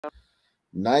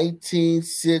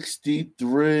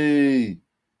1963.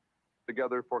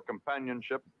 Together for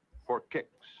companionship, for kicks,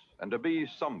 and to be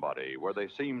somebody where they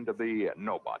seem to be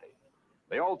nobody.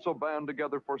 They also band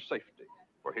together for safety,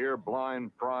 for here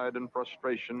blind pride and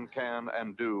frustration can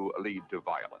and do lead to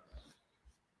violence.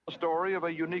 A story of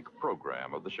a unique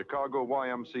program of the Chicago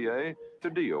YMCA to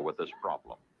deal with this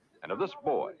problem, and of this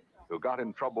boy who got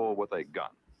in trouble with a gun,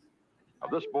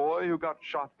 of this boy who got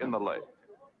shot in the leg,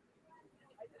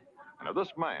 and of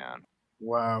this man,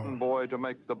 one boy to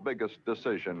make the biggest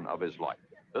decision of his life.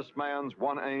 This man's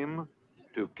one aim,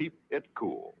 to keep it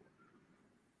cool.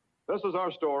 This is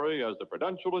our story as the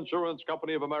Prudential Insurance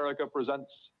Company of America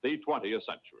presents the 20th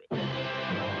century.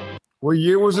 What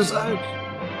year was this at?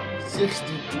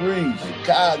 63,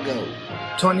 Chicago.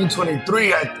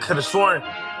 2023, I could have sworn.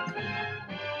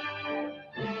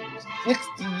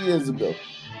 60 years ago.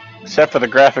 Except for the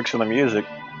graphics and the music.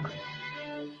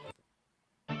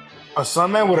 A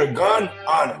stuntman with a gun?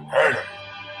 Unheard of.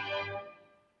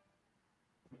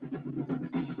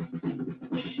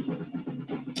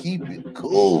 Keep it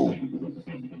cool.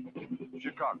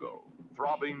 Chicago,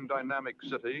 throbbing, dynamic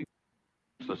city,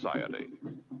 society.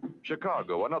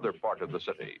 Chicago, another part of the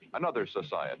city, another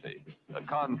society. A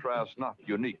contrast not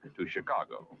unique to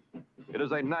Chicago. It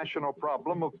is a national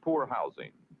problem of poor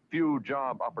housing, few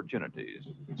job opportunities,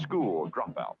 school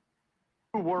dropout.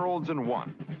 Two worlds in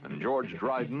one, and George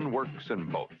Dryden works in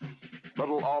both.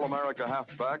 Little All-America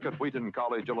halfback at Wheaton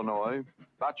College, Illinois,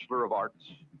 Bachelor of Arts,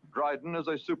 Dryden is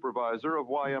a supervisor of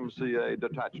YMCA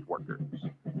detached workers.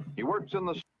 He works in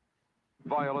the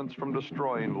violence from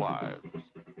destroying lives.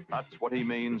 That's what he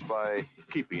means by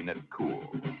keeping it cool.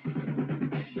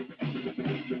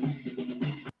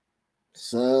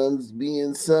 Sons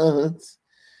being sons,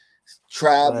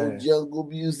 tribal jungle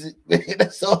music, man.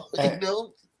 That's all you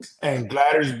know. And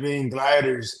gliders being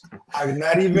gliders.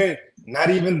 Not even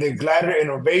the glider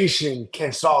innovation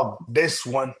can solve this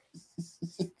one.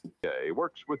 He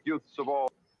works with youths of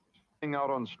all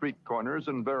out on street corners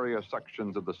in various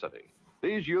sections of the city.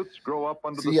 These youths grow up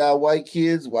under See how white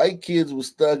kids were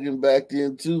thugging back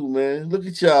then too, man. Look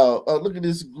at y'all. Look at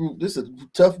this group. This is a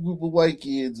tough group of white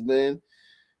kids, man.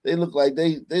 They look like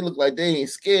they ain't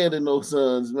scared of no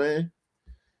sons, man.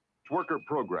 Worker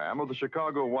program of the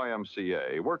Chicago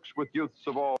YMCA works with youths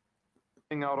of all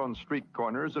out on street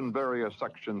corners in various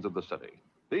sections of the city.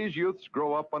 These youths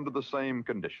grow up under the same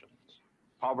conditions.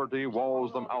 Poverty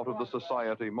walls them out of the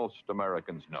society most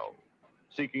Americans know.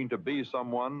 Seeking to be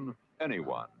someone,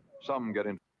 anyone, some get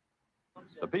into.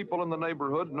 The people in the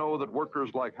neighborhood know that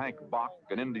workers like Hank Bach,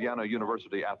 an Indiana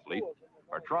University athlete,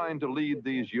 are trying to lead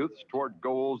these youths toward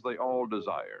goals they all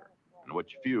desire, and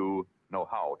which few know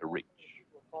how to reach.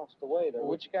 Lost away there.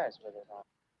 Which guys were they?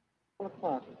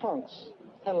 Punks,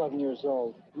 10, 11 years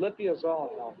old. Lippy is all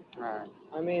now. All right.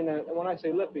 I mean, when I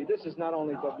say lippy, this is not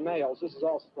only the males, this is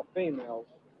also the females.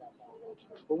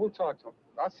 But we'll talk to them.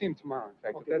 I'll see him tomorrow, in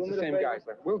fact. Okay, that's the same guys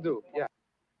there. We'll do, yeah.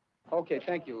 Okay,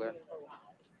 thank you, Larry.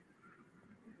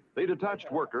 The detached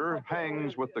worker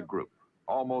hangs with the group,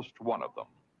 almost one of them.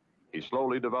 He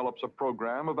slowly develops a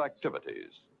program of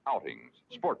activities, outings,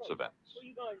 sports events.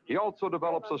 He also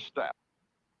develops a staff.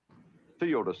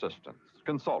 Field assistants,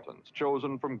 consultants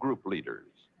chosen from group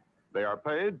leaders. They are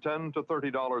paid $10 to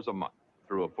 $30 a month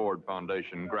through a Ford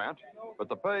Foundation grant, but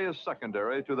the pay is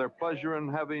secondary to their pleasure in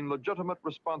having legitimate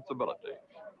responsibility,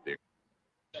 the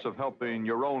experience of helping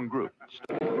your own group.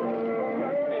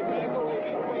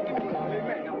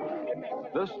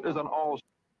 This is an all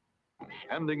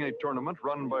ending a tournament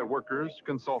run by workers,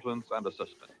 consultants, and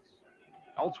assistants.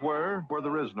 Elsewhere, where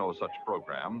there is no such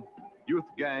program, youth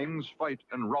gangs fight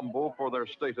and rumble for their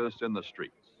status in the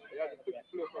streets.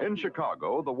 In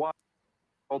Chicago, the Y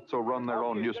also run their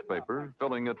own newspaper,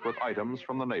 filling it with items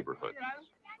from the neighborhoods.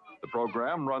 The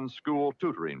program runs school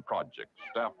tutoring projects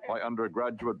staffed by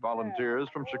undergraduate volunteers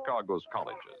from Chicago's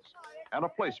colleges, and a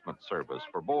placement service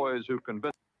for boys who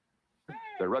convince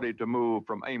they're ready to move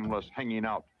from aimless hanging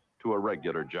out to a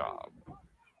regular job.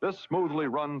 This smoothly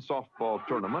run softball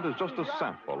tournament is just a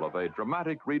sample of a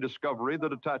dramatic rediscovery the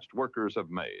detached workers have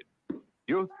made.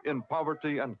 Youth in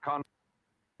poverty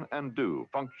and do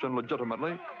function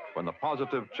legitimately when the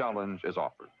positive challenge is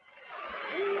offered.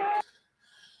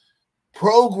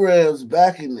 Programs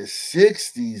back in the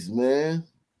 60s, man.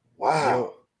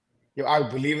 Wow. Yo, I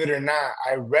believe it or not,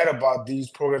 I read about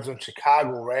these programs in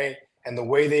Chicago, right? And the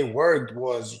way they worked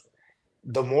was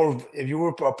if you were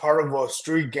a part of a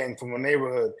street gang from a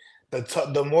neighborhood,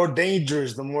 the more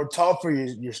dangerous, the more tougher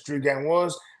your street gang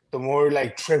was, the more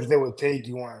like trips they would take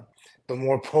you on, the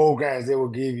more programs they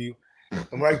would give you,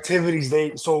 the more activities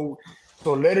so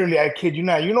So literally, I kid you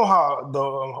not. You know how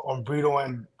the Brito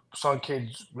and some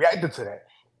kids reacted to that.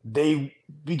 They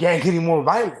began getting more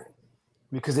violent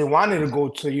because they wanted to go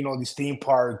to these theme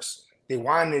parks. They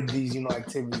wanted these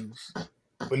activities.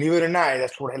 Believe it or not,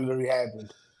 that's what literally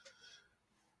happened.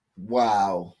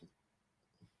 Wow.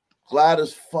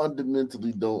 Gliders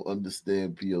fundamentally don't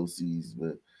understand POCs,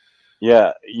 man.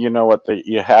 Yeah, you know what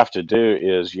you have to do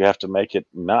is you have to make it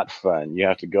not fun. You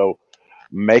have to go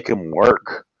make them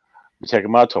work. You take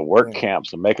them out to work Yeah,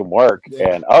 camps and make them work.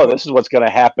 yeah. And oh, this is what's going to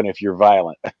happen if you're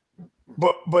violent.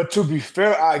 But to be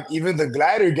fair, even the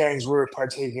glider gangs were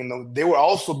partaking. They were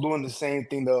also doing the same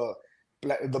thing the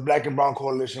Black and Brown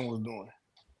Coalition was doing.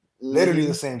 Literally the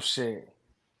Mm-hmm. same shit.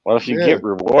 Well, if you Yeah, get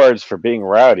rewards for being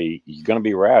rowdy, you're going to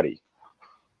be rowdy.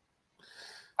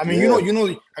 I mean, yeah.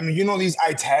 these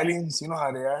Italians. You know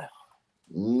how they are.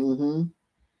 Mm-hmm.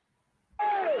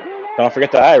 Don't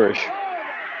forget the Irish.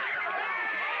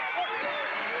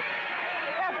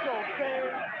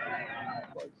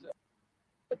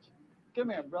 Come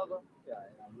here, brother. Yeah,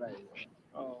 I'm ready.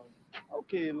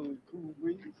 Okay, little cool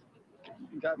breeze.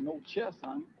 You got no chest,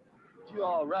 honey. You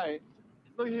all right?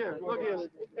 Look here.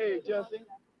 Hey, Jesse.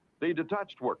 The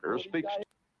detached worker speaks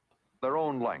their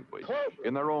own language,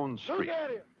 in their own street.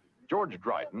 George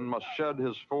Dryden must shed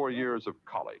his 4 years of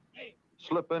college,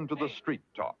 slip into the street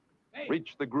talk,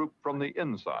 reach the group from the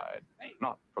inside,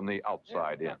 not from the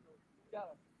outside in.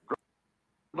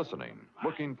 Listening,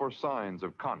 looking for signs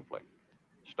of conflict.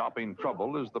 Stopping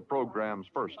trouble is the program's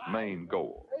first main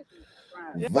goal.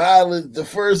 Violence, the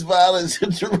first violence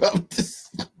interrupted.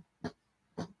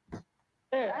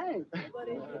 Hey,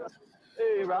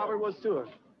 Robert, what's to it?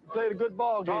 Played a good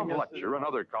ball game Tom yesterday. Letcher,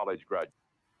 another college graduate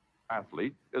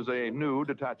athlete, is a new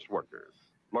detached worker,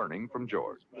 learning from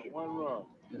George. Well,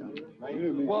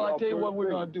 I tell you what we're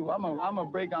gonna do. I'm gonna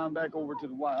break on back over to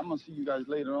the Y. I'm gonna see you guys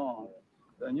later on.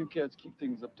 And you cats keep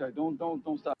things uptight. Don't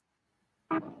stop.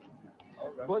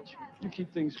 Butch, you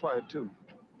keep things quiet too.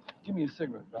 Give me a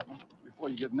cigarette, brother, before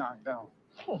you get knocked down.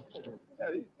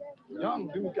 Hey, young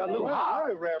dude got a little high.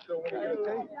 Really rap though when you get a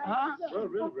tape. Huh?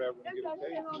 Really rap when you get a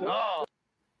tape. No.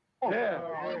 Yeah.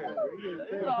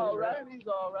 He's all right. He's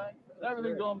all right.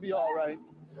 Everything's gonna be all right.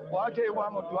 Well, I'll tell you what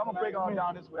I'm gonna do. I'm gonna break on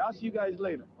down this way. I'll see you guys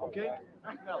later, okay?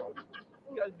 No.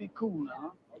 You guys be cool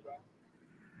now,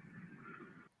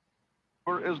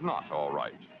 huh? Is not all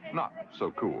right, not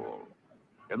so cool.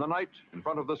 In the night, in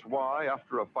front of this Y,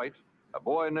 after a fight, a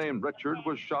boy named Richard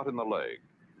was shot in the leg.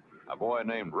 A boy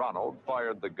named Ronald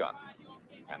fired the gun.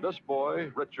 And this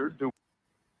boy, Richard,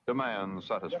 demands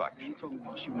satisfaction. You told me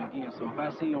about shooting again, so if I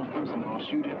see you in person, I'm gonna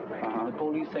shoot it. The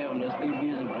police say on this, stay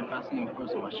busy, but if I see you in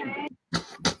person, I'll shoot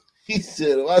it. He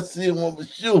said, if I see him, I'm going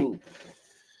to shoot him.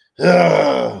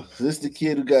 This is the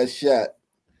kid who got shot.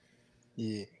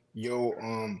 Yeah. Yo,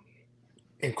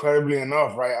 incredibly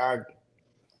enough, right?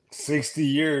 60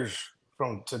 years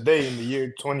from today, in the year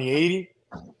 2080,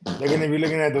 they're gonna be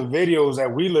looking at the videos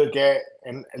that we look at,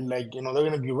 and like they're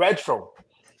gonna be retro.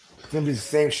 It's gonna be the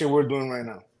same shit we're doing right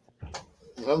now.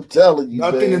 I'm telling you,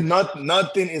 man.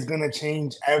 Nothing is gonna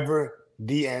change ever.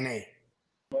 DNA.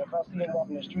 But if I see him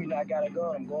walking the street and I got a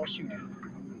gun, I'm gonna shoot him.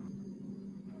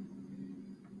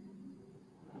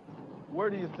 Where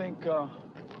do you think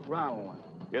Ronald went?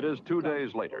 It is 2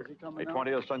 days later. A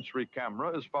 20th century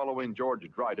camera is following George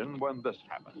Dryden when this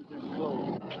happened.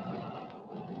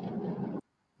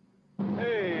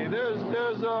 Hey,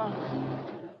 there's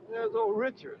old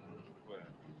Richard.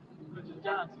 Richard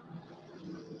Johnson.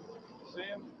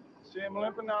 See him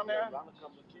limping down there?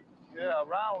 Yeah,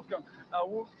 Ronald's coming.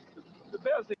 The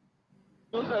best thing,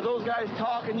 are those guys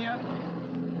talking yet?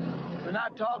 They're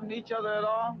not talking to each other at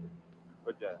all?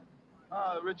 What's that?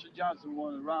 Richard Johnson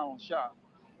wanted Ronald shot.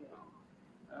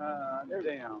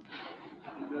 Damn.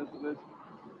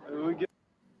 We get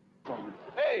from him.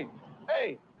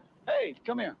 Hey,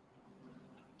 come here.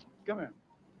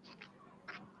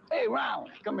 Hey,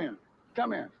 Ronald, come here.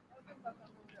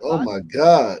 Oh, my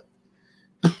God.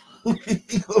 You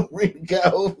gonna bring the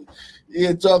guy over here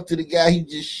and talk to the guy he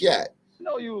just shot. I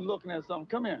know you were looking at something.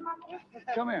 Come here.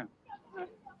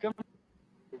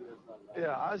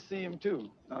 Yeah, I see him too.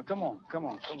 Now, come on.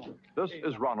 This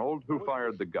is Ronald, who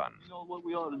fired the gun. You know what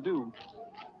we ought to do?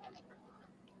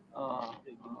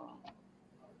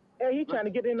 Hey, he trying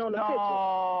to get in on the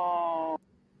No.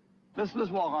 Let's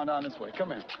walk on down this way.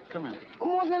 Come here. picture.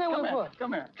 What's in there for?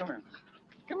 Come here. Come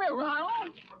here,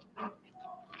 Ronald.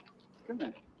 Come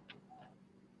here.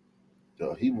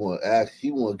 Yo, he want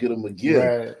to get him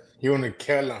again. Right. He want to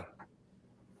kill him.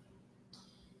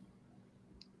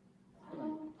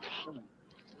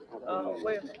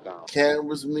 Wait a minute.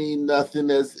 Cameras mean nothing.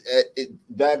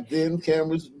 Back then,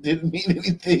 cameras didn't mean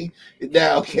anything. And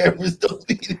now cameras don't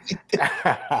mean anything.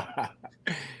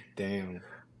 Damn.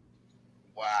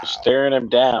 Wow. Staring him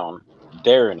down,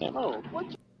 daring him. Oh, what?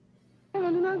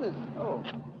 Nothing. Oh.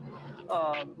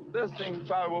 This thing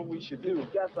probably what we should do.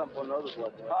 Got something for another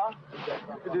one. Huh?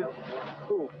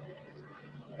 Cool.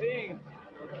 Hey,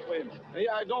 wait a minute.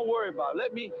 Yeah, don't worry about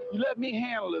it. You let me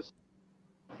handle this.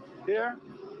 Here?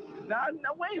 Now,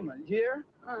 wait a minute. Here?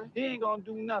 He ain't gonna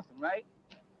do nothing, right?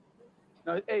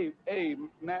 Now, hey,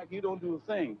 Mac, you don't do a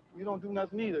thing. You don't do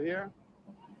nothing either, here?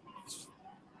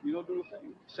 You don't do a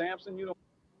thing. Samson, you don't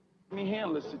let me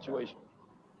handle this situation.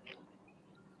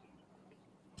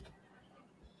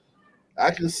 I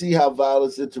can see how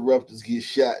violence interrupters get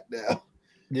shot now.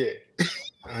 Yeah.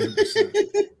 100%.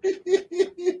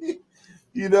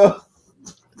 You know?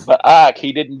 But Ike,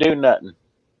 he didn't do nothing.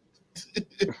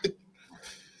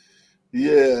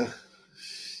 Yeah.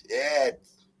 Shit.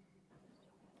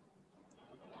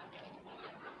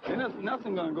 Ain't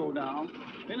nothing gonna go down.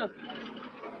 Ain't nothing.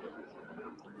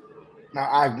 Now,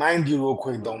 I mind you real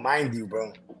quick though, mind you,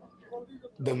 bro.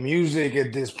 The music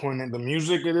at this point in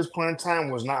time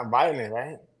was not violent,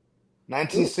 right?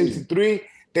 1963,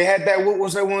 they had that. What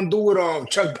was that one do with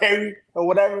Chuck Berry or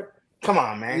whatever? Come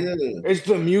on, man. Yeah. It's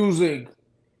the music.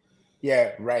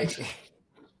 Yeah, right.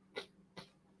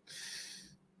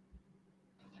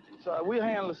 So we'll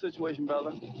handle the situation,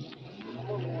 brother.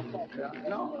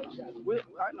 No,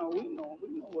 I know, we know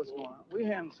what's going on. We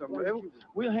handle something.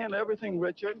 We'll handle everything,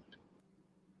 Richard.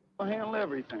 We'll handle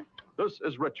everything. This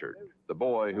is Richard, the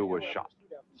boy who was shot.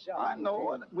 I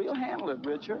know it. We'll handle it,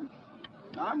 Richard.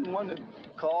 I'm the one that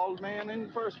called man in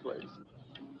the first place.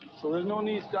 So there's no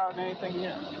need starting anything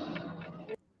here.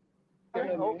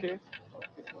 Okay.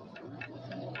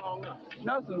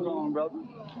 Nothing's wrong, brother.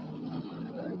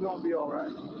 It's gonna be all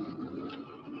right.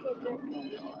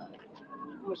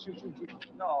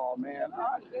 No, man.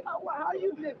 How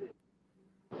you living?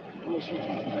 I'm gonna shoot you.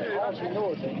 Hey, I actually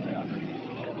know it,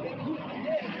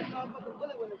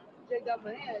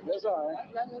 That's all right.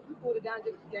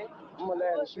 I'm gonna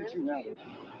let her shoot you now.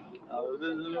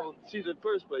 See, the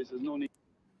first place, there's no need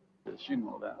to shoot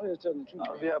all that.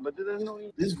 Yeah, but there's no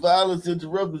need. This violence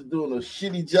interrupter's doing a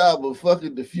shitty job of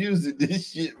fucking diffusing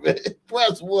this shit, man.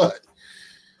 Plus what?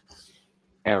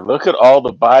 And look at all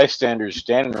the bystanders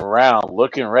standing around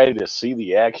looking ready to see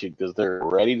the action because they're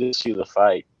ready to see the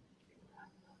fight.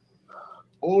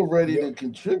 Or ready to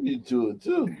contribute to it,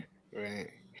 too. Right.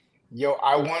 Yo,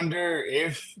 I wonder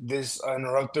if this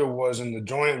interrupter was in the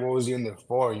joint, what was he in there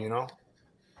for, you know?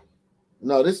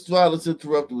 No, this violence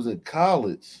interrupter was in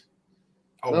college.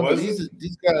 Oh, Remember, was it?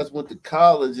 these guys went to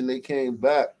college and they came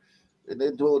back. And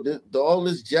they're doing this, all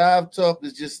this jive talk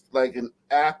is just like an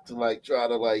act to like try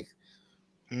to like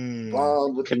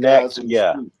bond with Connect, the guys.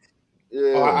 yeah.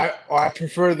 Yeah. I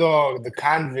prefer the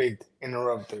convict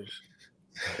interrupters.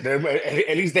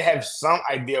 At least they have some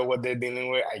idea what they're dealing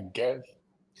with, I guess.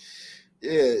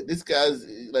 Yeah, this guy's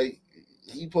like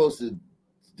he posted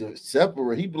to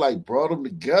separate. He like brought them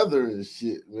together and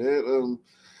shit, man.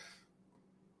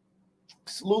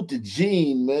 Salute to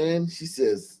Jean, man. She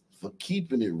says for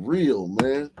keeping it real,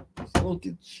 man. Salute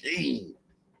to Jean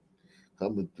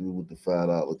coming through with the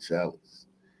 $5 challenge.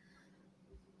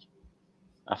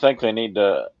 I think they need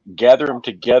to gather them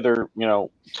together,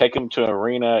 take them to an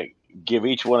arena, give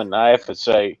each one a knife and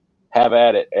say, have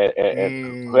at it.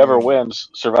 And whoever wins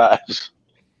survives.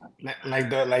 Like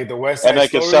the West And Side they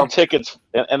Story? could sell tickets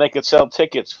and they could sell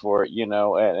tickets for it,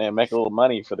 and make a little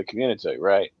money for the community,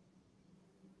 right?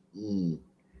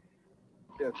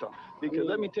 Because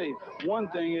let me tell you, one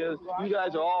thing is, you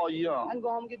guys are all young. I can go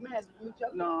home and get mad.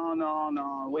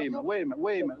 No. Wait a minute.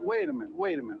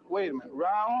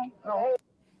 Round?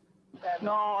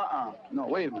 No,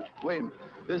 wait a minute.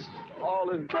 This all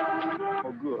is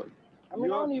good. I mean,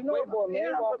 I don't even know the boy,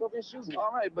 man. Walk up and shoot me.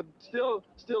 All right, but still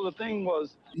the thing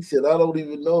was. He said, I don't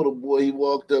even know the boy. He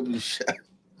walked up and shot.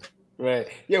 Right.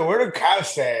 Yeah, where the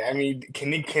cops at? I mean,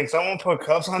 can someone put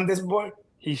cuffs on this boy?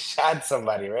 He shot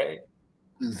somebody, right?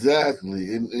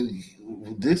 Exactly. And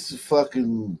this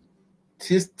fucking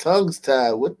his tongue's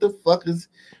tied. What the fuck is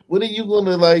when are you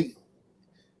gonna like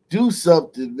do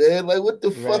something, man? Like what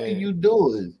the fuck are you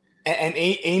doing? And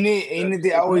ain't it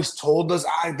they always told us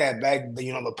that back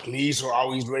the police were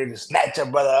always ready to snatch your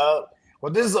brother up.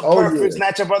 Well, this is a perfect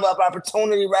snatch your brother up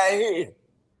opportunity right here.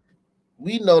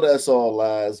 We know that's all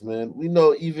lies, man. We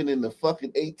know even in the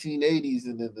fucking 1880s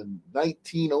and in the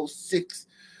 1906,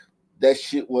 that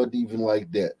shit wasn't even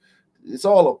like that. It's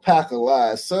all a pack of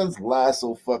lies. Sons lie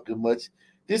so fucking much.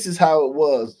 This is how it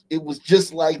was. It was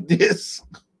just like this.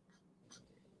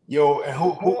 Yo, and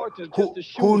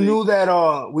who knew that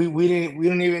we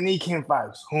don't even need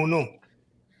campfires? Who knew?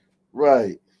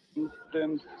 Right.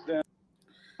 Them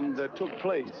that took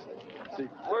place. See,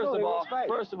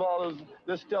 first of all,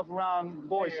 there's stuff around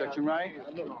boys section, right?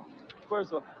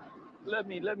 First of all, let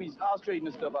me, I'll straighten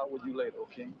this stuff out with you later,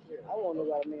 okay? I want to know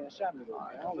about a man shot me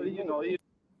though. You know, you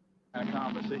had a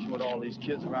conversation with all these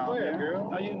kids around here. Girl?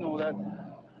 Now you know that.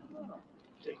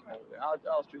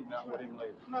 I'll straighten out with him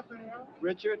later. Nothing else.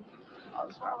 Richard,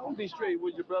 I'll be straight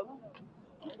with you, brother.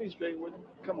 I'll be straight with you.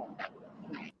 Come on.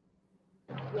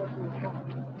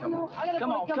 Come on, I got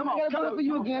a bullet for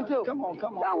you again too. Come on.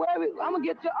 Don't worry, I'm gonna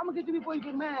get you before you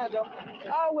get mad though.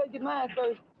 I always get mad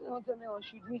first. You don't tell me you want to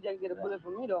shoot me, just get a bullet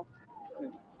from me though.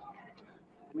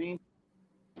 I mean,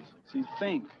 see,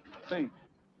 think.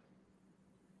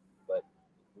 But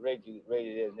rated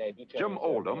his name. Jim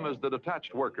Oldham is the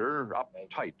detached worker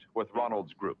uptight with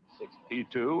Ronald's group. He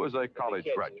too is a college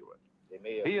graduate.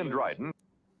 He and Dryden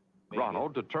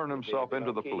Ronald to turn himself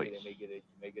into the police.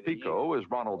 Pico is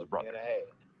Ronald's brother.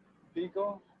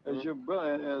 Pico, as your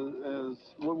brother, as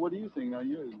what do you think? Now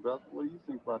you're his brother. What do you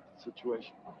think about the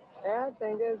situation? Yeah, I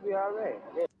think that'd be all right.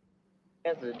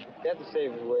 That's the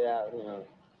safest way out, you know.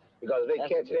 Because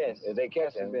if they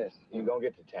catch him, you're gonna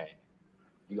get the time.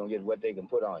 You're gonna get what they can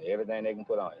put on you, everything they can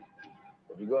put on you.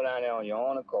 If you go down there on your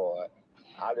own accord,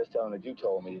 I'll just tell them that you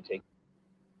told me to take,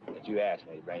 that you asked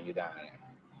me to bring you down there.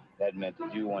 That meant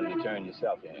that you wanted to turn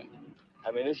yourself in.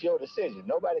 I mean, it's your decision.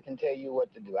 Nobody can tell you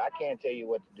what to do. I can't tell you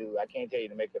what to do. I can't tell you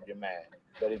to make up your mind.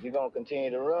 But if you're gonna continue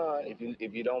to run, if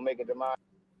you don't make up your mind,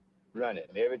 run it.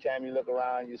 And every time you look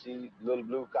around, you see little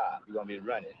blue car, you're gonna be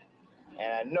running.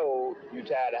 And I know you're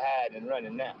tired of hiding and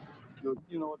running now.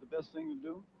 You know what the best thing to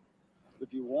do?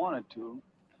 If you wanted to,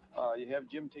 you have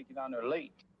Jim take you down there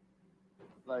late.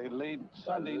 Like late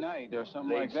Sunday night or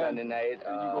something like that. Late Sunday night.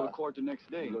 And you go to court the next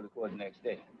day. You go to court the next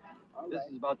day. This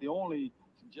is about the only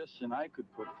suggestion I could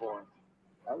put forth.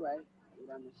 All right. Go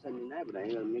down to Sunday night, but I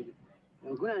ain't gonna make it.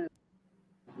 I'm going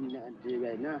to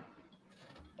right now.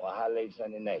 Well, how late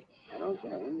Sunday night? I don't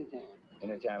care. Anytime.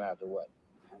 Anytime after what?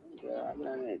 I don't care. I'm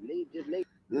down there late, just late.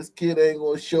 This kid ain't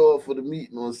gonna show up for the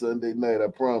meeting on Sunday night, I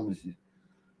promise you.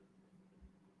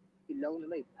 He's lonely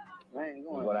late. I ain't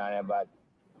going. You go down there about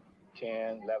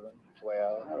 10, 11,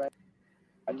 12. All right.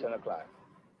 At 10 o'clock.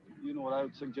 You know what I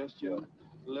would suggest you?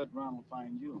 Let Ronald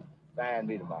find you. Find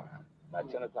me tomorrow. About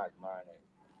 10 o'clock tomorrow night.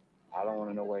 I don't want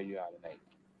to know where you are tonight.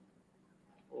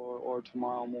 Or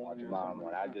tomorrow morning. Tomorrow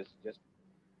morning. I just.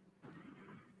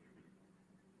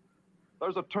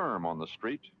 There's a term on the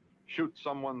street, shoot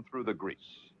someone through the grease.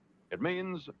 It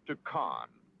means to con,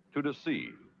 to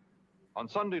deceive. On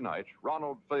Sunday night,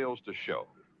 Ronald fails to show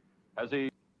as he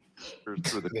through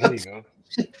the There you go.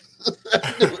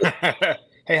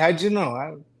 Hey, how'd you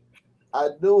know? I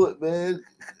knew it, man.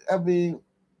 I mean,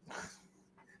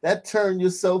 that turn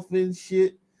yourself in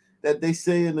shit that they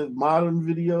say in the modern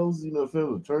videos, you know, if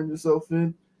it turn yourself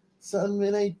in, son,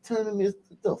 man, ain't turning me.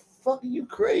 What the fuck are you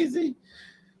crazy?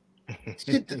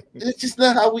 Shit, it's just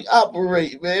not how we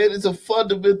operate, man. It's a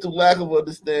fundamental lack of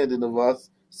understanding of our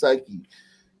psyche,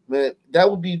 man. That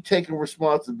would be taking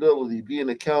responsibility, being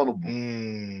accountable.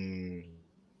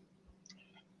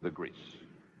 The grease.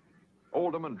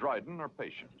 Oldham and Dryden are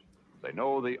patient. They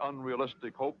know the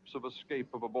unrealistic hopes of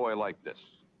escape of a boy like this.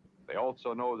 They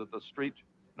also know that the street,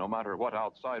 no matter what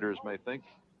outsiders may think,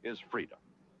 is freedom.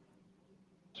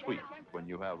 Sweet when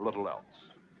you have little else.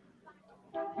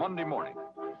 Monday morning,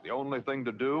 the only thing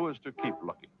to do is to keep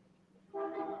looking.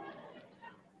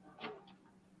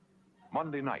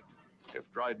 Monday night, if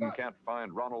Dryden can't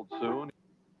find Ronald soon,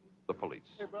 the police.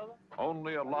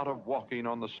 Only a lot of walking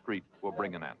on the street will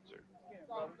bring an answer.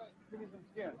 Give me some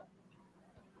skin.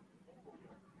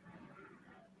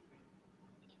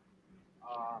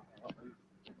 I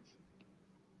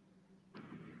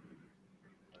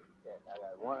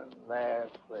got one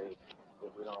last place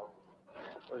if we don't.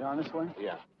 Go down this way?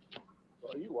 Yeah.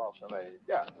 Well, you walk somebody.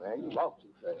 Yeah, man, you walk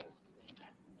too fast.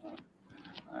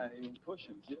 I ain't even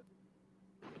pushing, kid.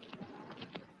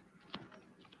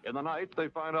 In the night, they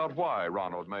find out why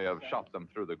Ronald may have shot them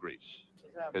through the grease.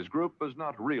 His group is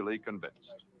not really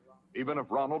convinced. Even if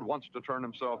Ronald wants to turn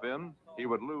himself in, he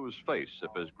would lose face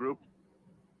if his group,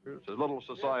 his little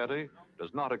society,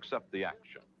 does not accept the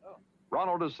action.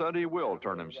 Ronald has said he will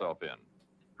turn himself in.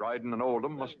 Dryden and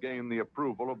Oldham must gain the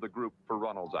approval of the group for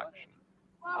Ronald's action.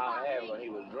 I had when he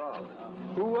was drunk.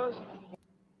 Who was?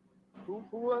 Who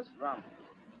was? Drunk.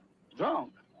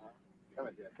 Drunk? Come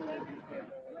here.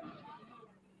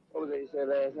 What was that you said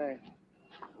last night?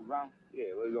 Drunk? Yeah,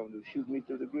 what are you going to do? Shoot me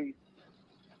through the grease?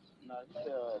 No,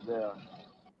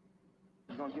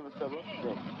 He's gonna give himself up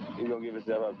today. He's gonna give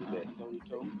himself up today. So you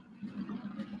told me.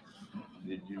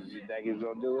 Did you think he was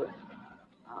gonna do it?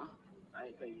 Huh? I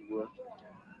didn't think he would.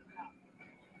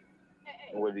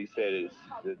 What he said is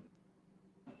that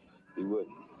he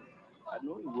wouldn't. I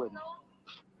knew he wouldn't.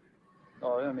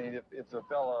 Oh, I mean, if the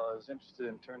fella is interested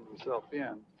in turning himself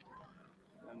in,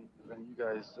 then you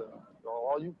guys,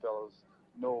 all you fellas,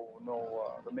 know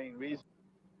the main reason.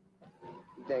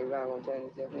 You think Ron gonna turn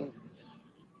himself in?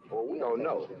 Well, we don't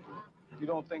know. You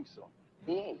don't think so?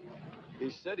 He ain't. He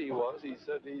said he was. He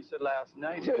said last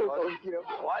night he was.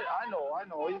 Well, I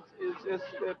know.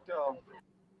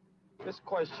 It's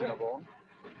questionable,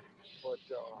 but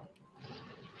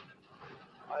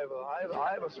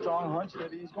I have a strong hunch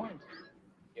that he's going to.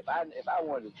 If I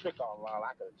wanted to trick on Ron,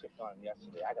 I could have tricked on him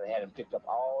yesterday. I could have had him picked up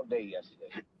all day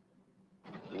yesterday.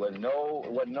 There was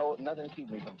nothing to keep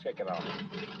me from tricking on him.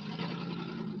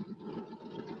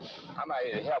 I'm out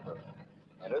here to help him,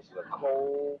 and this is a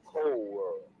cold, cold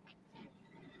world.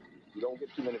 You don't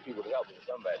get too many people to help you.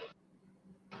 Somebody.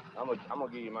 I'm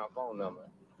gonna give you my phone number.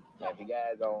 Now, if you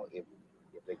guys don't, if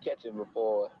they catch him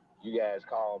before you guys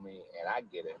call me and I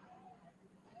get him,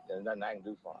 there's nothing I can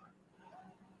do for him.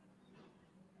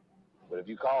 But if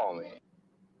you call me,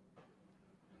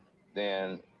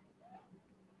 then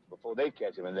before they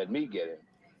catch him and let me get him,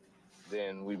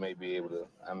 then I may be able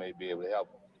to help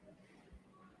him.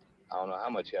 I don't know how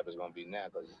much help it's gonna be now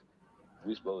because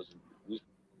we supposed to be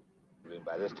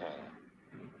by this time.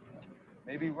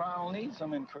 Maybe Ron will need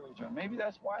some encouragement. Maybe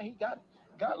that's why he got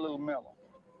a little mellow,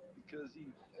 because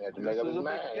he had to make up his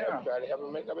mind. Yeah. Try to help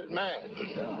him make up his mind.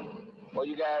 Yeah. Well,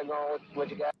 you guys going? What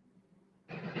you got?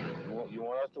 You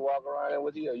want us to walk around there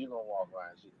with you, or you gonna walk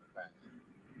around and see the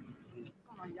thing?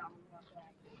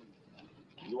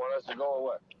 You want us to go or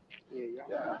what?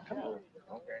 Yeah. Come on.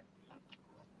 Okay.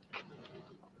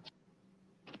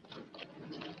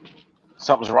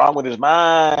 Something's wrong with his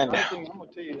mind. I think I'm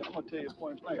gonna tell you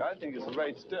point blank. I think it's the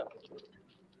right step.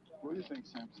 What do you think,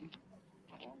 Samson?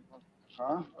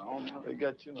 Huh? They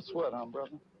got you in a sweat, huh,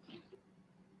 brother?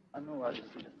 I know how you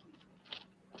feel.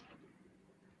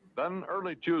 Then,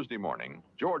 early Tuesday morning,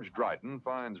 George Dryden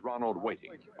finds Ronald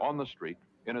waiting on the street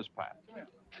in his path.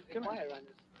 Come here.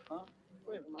 Huh?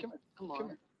 Wait, come here. Come on. Come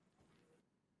here.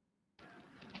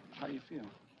 How you feel?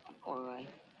 All right.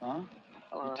 Huh?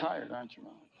 All You're right. tired, aren't you,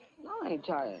 Ron? No, I ain't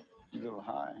tired. You a little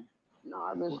high. No,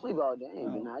 I've been asleep all day. I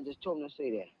ain't been. I just told him to say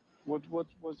that. What's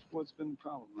been the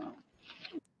problem now?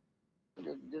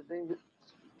 This thing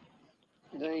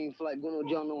ain't feel like going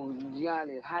to jump no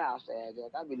giant hot outside.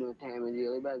 I be doing time in jail.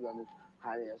 Everybody got me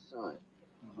hot as sun.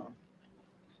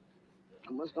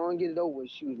 I must go and get it over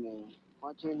with, shoes, man.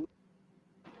 Watch him.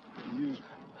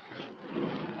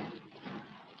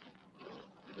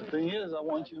 The thing is, I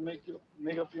want you to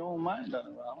make up your own mind on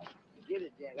it, Ronald. Get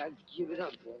it, Jack. I give it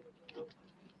up, Jack.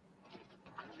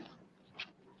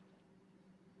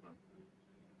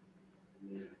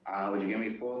 Would you give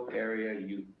me 4th area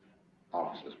youth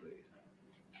officers, please?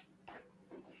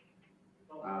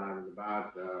 It's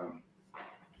about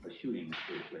a shooting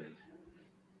took place.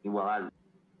 Well,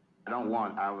 I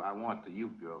want the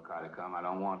youth bureau car to come. I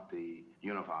don't want the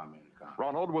uniform men to come.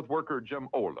 Ronald with worker Jim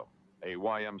Oldham, a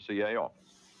YMCA office.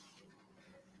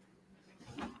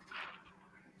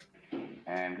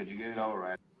 And could you get it over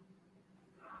right?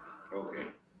 Okay.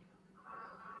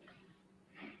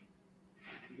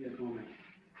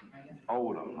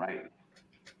 Oldham, right?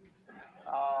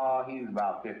 Oh, he's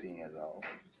about 15 years old.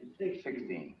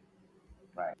 16.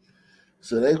 Right.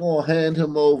 So they're going to hand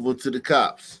him over to the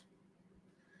cops.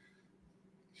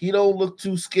 He don't look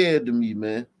too scared to me,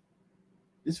 man.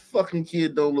 This fucking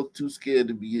kid don't look too scared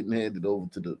to be getting handed over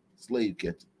to the slave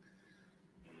catcher.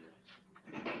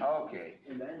 Okay.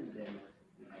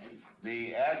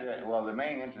 The address, well, the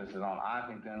main entrance is on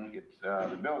Ockington. It's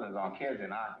the building is on Kids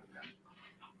in Ockington,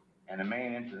 and the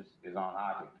main entrance is on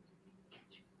Ockington.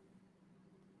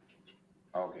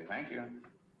 Okay, thank you.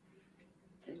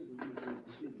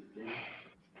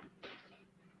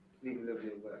 Need a little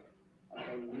bit of what?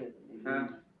 Huh?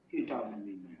 You talking to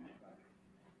me, man?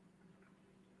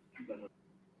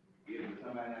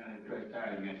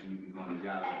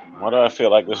 Why do I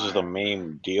feel like this is the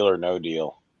meme Deal or No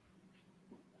Deal?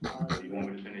 You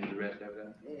want me to finish the rest of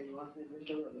that?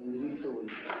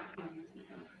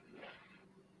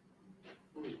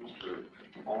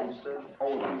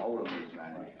 Oldham is my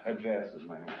name. Address is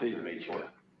my name. Please make sure.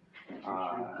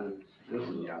 This is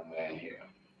a young man here.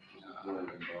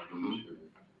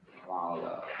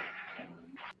 While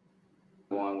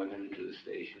going with him to the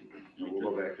station. We'll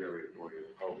go back to area 4 here.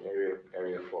 Oh,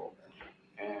 area 4.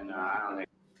 And I don't think.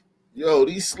 Yo,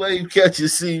 these slave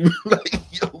catchers seem like,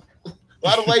 yo,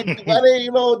 Why they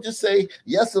just say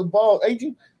yes or balls? Ain't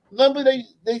you? Remember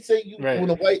they say you Right. when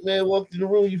a white man walks in the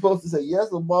room, you supposed to say yes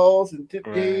or balls and tip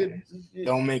your head. And shit.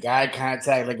 Don't make eye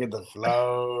contact, look at the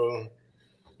flow.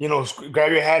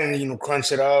 Grab your hat and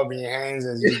crunch it up in your hands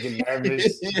as you get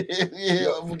nervous.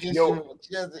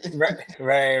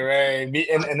 Right. And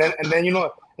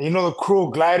then the cruel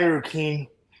glider king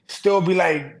still be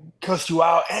like cuss you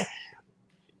out. Hey,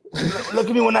 look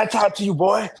at me when I talk to you,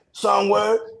 boy. Some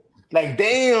word. Like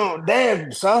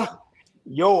damn, son.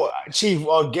 Yo, Chief.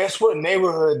 Guess what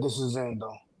neighborhood this is in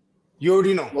though? You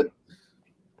already know. What?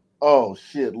 Oh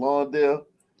shit, Lawndale.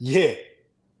 Yeah.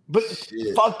 But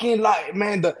shit. fucking like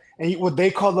man, what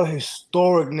they call the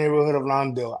historic neighborhood of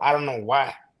Lawndale. I don't know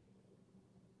why.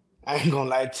 I ain't gonna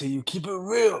lie to you. Keep it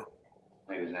real.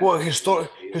 Well, historic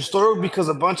because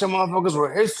a bunch of motherfuckers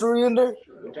were history in there.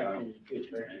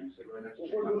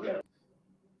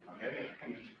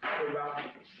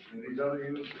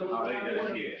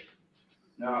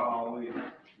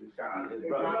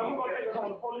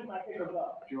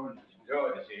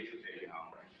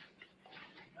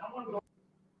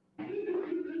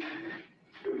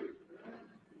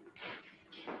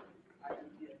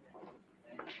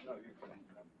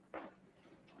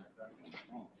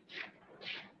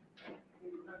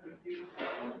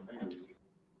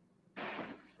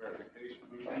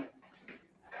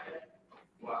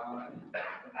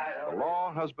 The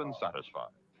law has been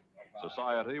satisfied.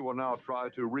 Society will now try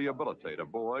to rehabilitate a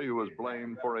boy who was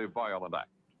blamed for a violent act.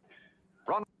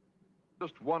 Ron is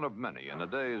just one of many in a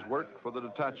day's work for the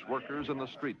detached workers in the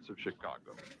streets of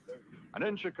Chicago. And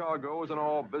in Chicago, as in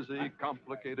all busy,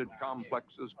 complicated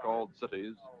complexes called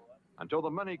cities, until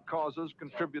the many causes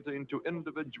contributing to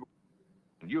individual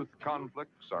and youth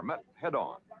conflicts are met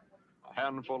head-on, a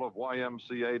handful of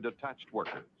YMCA detached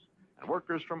workers and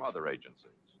workers from other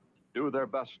agencies do their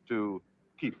best to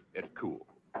keep it cool.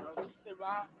 Hey,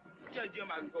 Ron, tell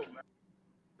Jim I can go, man.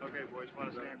 Okay, boys,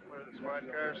 want to stand clear of the squad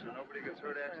cars so nobody gets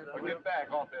hurt accidentally? We'll get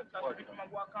back off that squad. Are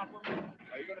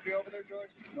you going to be over there, George?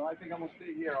 No, I think I'm going to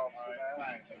stay here, officer. All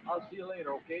right, I'll see you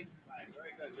later, okay? fine.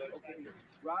 Very good, Judge. Okay.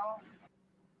 Ronald?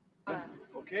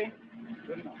 Okay?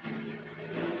 Good enough.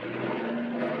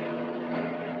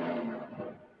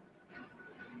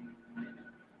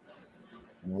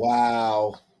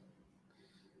 Wow.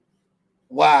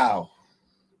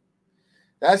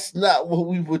 That's not what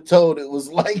we were told it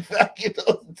was like back in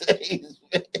those days,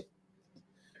 man.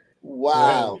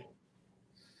 Wow. Right.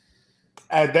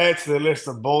 Add that to the list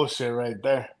of bullshit right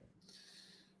there.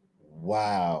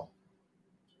 Wow.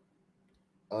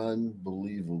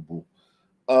 Unbelievable.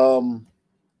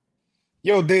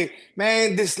 Yo, did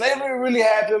slavery really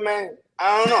happen, man?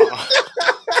 I don't know.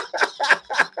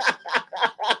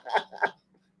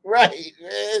 Right,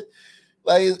 man.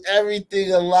 Like, is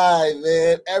everything a lie,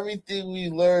 man? Everything we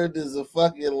learned is a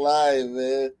fucking lie,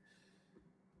 man.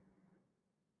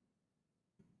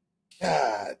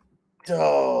 God,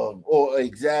 dog. Or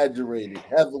exaggerated,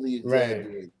 heavily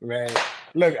exaggerated. Right.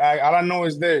 Look, all I know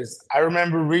is this. I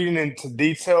remember reading into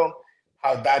detail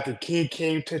how Dr. King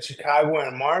came to Chicago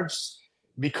in March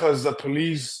because the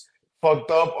police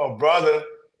fucked up a brother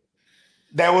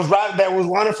that was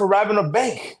wanted for robbing a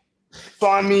bank. So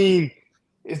I mean,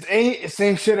 it's ain't the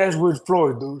same shit as with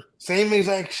Floyd, dude. Same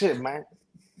exact shit, man.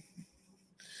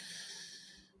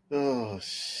 Oh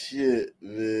shit,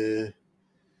 man.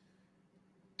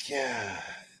 God,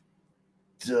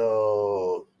 dog.